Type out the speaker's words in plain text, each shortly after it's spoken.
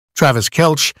Travis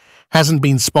Kelce hasn't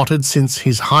been spotted since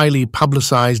his highly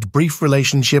publicized brief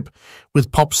relationship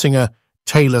with pop singer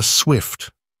Taylor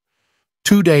Swift.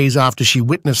 2 days after she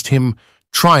witnessed him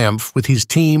triumph with his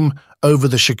team over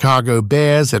the Chicago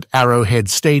Bears at Arrowhead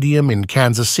Stadium in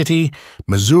Kansas City,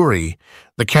 Missouri,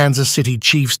 the Kansas City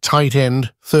Chiefs tight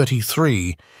end,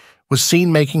 33, was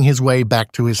seen making his way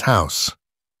back to his house.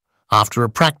 After a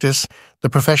practice, the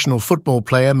professional football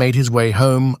player made his way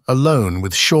home alone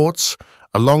with shorts,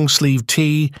 a long-sleeved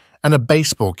tee, and a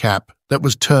baseball cap that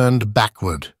was turned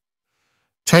backward.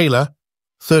 Taylor,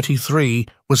 33,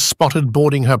 was spotted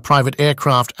boarding her private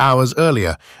aircraft hours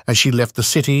earlier as she left the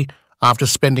city after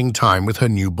spending time with her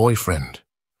new boyfriend.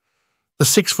 The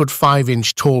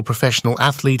 6'5" tall professional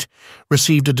athlete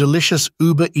received a delicious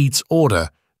Uber Eats order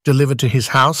delivered to his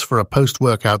house for a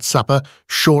post-workout supper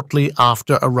shortly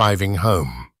after arriving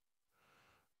home.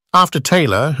 After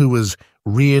Taylor, who was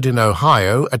reared in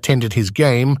Ohio, attended his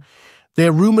game,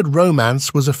 their rumored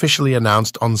romance was officially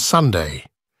announced on Sunday.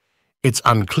 It's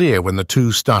unclear when the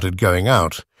two started going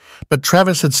out, but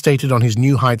Travis had stated on his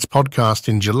New Heights podcast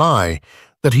in July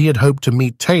that he had hoped to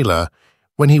meet Taylor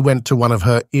when he went to one of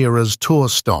her era's tour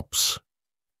stops.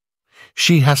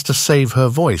 She has to save her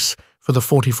voice for the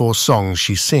 44 songs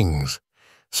she sings,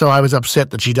 so I was upset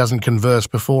that she doesn't converse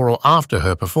before or after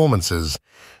her performances.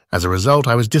 As a result,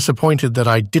 I was disappointed that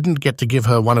I didn't get to give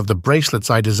her one of the bracelets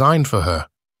I designed for her.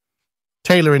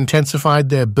 Taylor intensified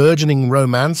their burgeoning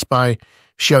romance by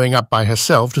showing up by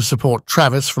herself to support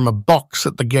Travis from a box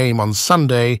at the game on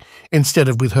Sunday instead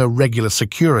of with her regular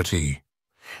security.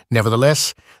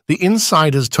 Nevertheless, the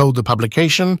insiders told the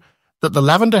publication that the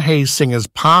Lavender Haze singer's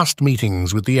past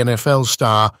meetings with the NFL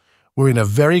star were in a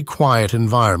very quiet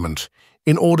environment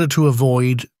in order to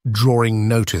avoid drawing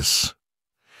notice.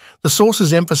 The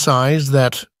sources emphasized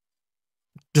that,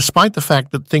 despite the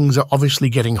fact that things are obviously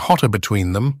getting hotter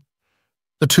between them,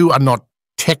 the two are not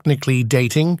technically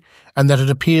dating, and that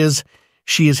it appears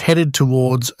she is headed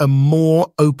towards a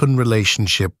more open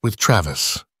relationship with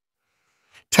Travis.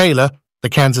 Taylor, the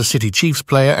Kansas City Chiefs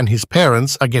player, and his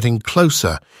parents are getting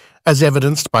closer, as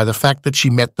evidenced by the fact that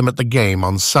she met them at the game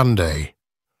on Sunday.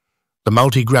 The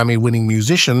multi-Grammy-winning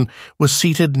musician was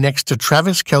seated next to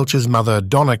Travis Kelce's mother,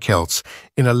 Donna Kelce,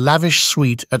 in a lavish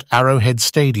suite at Arrowhead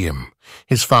Stadium.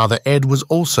 His father, Ed, was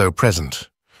also present.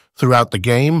 Throughout the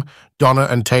game, Donna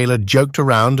and Taylor joked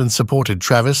around and supported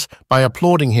Travis by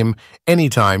applauding him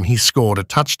anytime he scored a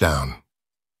touchdown.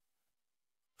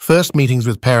 First meetings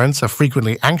with parents are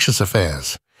frequently anxious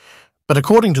affairs, but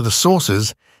according to the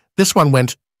sources, this one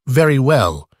went very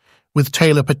well, with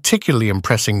Taylor particularly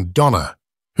impressing Donna,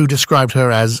 who described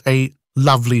her as a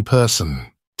lovely person.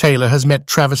 Taylor has met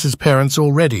Travis's parents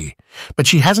already, but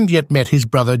she hasn't yet met his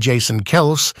brother Jason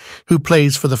Kelce, who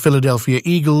plays for the Philadelphia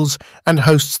Eagles and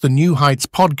hosts the New Heights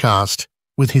podcast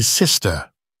with his sister.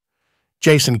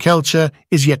 Jason Kelce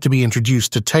is yet to be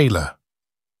introduced to Taylor.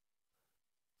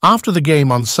 After the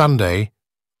game on Sunday,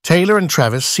 Taylor and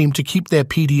Travis seemed to keep their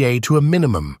PDA to a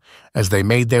minimum as they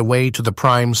made their way to the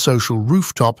prime social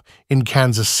rooftop in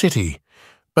Kansas City,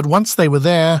 but once they were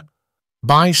there,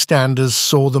 bystanders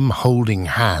saw them holding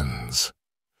hands.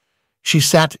 She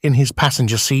sat in his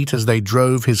passenger seat as they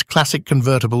drove his classic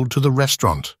convertible to the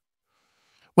restaurant.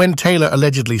 When Taylor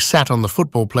allegedly sat on the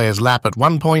football player's lap at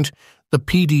one point, the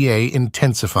PDA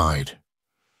intensified.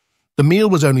 The meal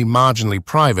was only marginally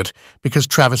private because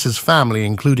Travis's family,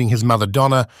 including his mother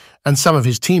Donna and some of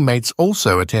his teammates,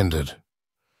 also attended.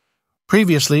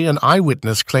 Previously, an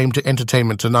eyewitness claimed to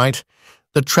Entertainment Tonight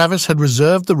that Travis had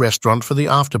reserved the restaurant for the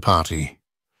after-party.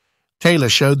 Taylor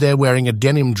showed there wearing a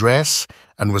denim dress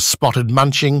and was spotted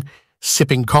munching,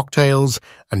 sipping cocktails,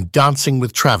 and dancing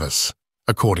with Travis,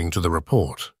 according to the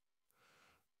report.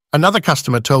 Another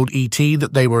customer told ET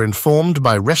that they were informed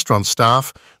by restaurant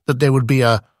staff that there would be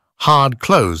a hard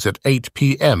close at 8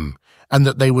 p.m. and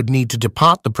that they would need to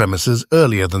depart the premises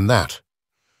earlier than that.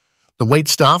 The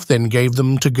waitstaff then gave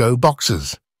them to-go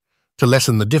boxes. To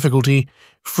lessen the difficulty,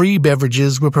 free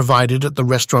beverages were provided at the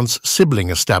restaurant's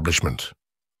sibling establishment.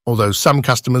 Although some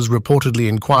customers reportedly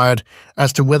inquired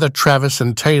as to whether Travis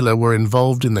and Taylor were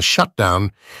involved in the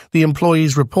shutdown, the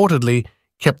employees reportedly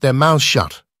kept their mouths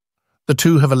shut. The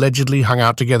two have allegedly hung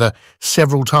out together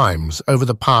several times over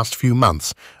the past few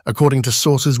months, according to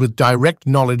sources with direct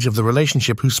knowledge of the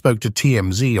relationship who spoke to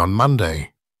TMZ on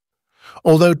Monday.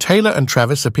 Although Taylor and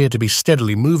Travis appear to be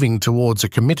steadily moving towards a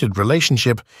committed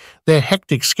relationship, their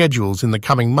hectic schedules in the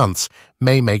coming months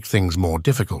may make things more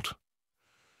difficult.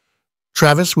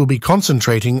 Travis will be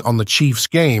concentrating on the Chiefs'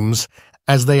 games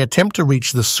as they attempt to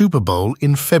reach the Super Bowl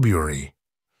in February.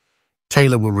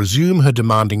 Taylor will resume her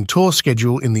demanding tour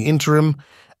schedule in the interim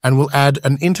and will add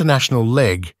an international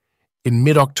leg in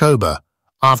mid-October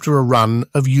after a run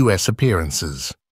of US appearances.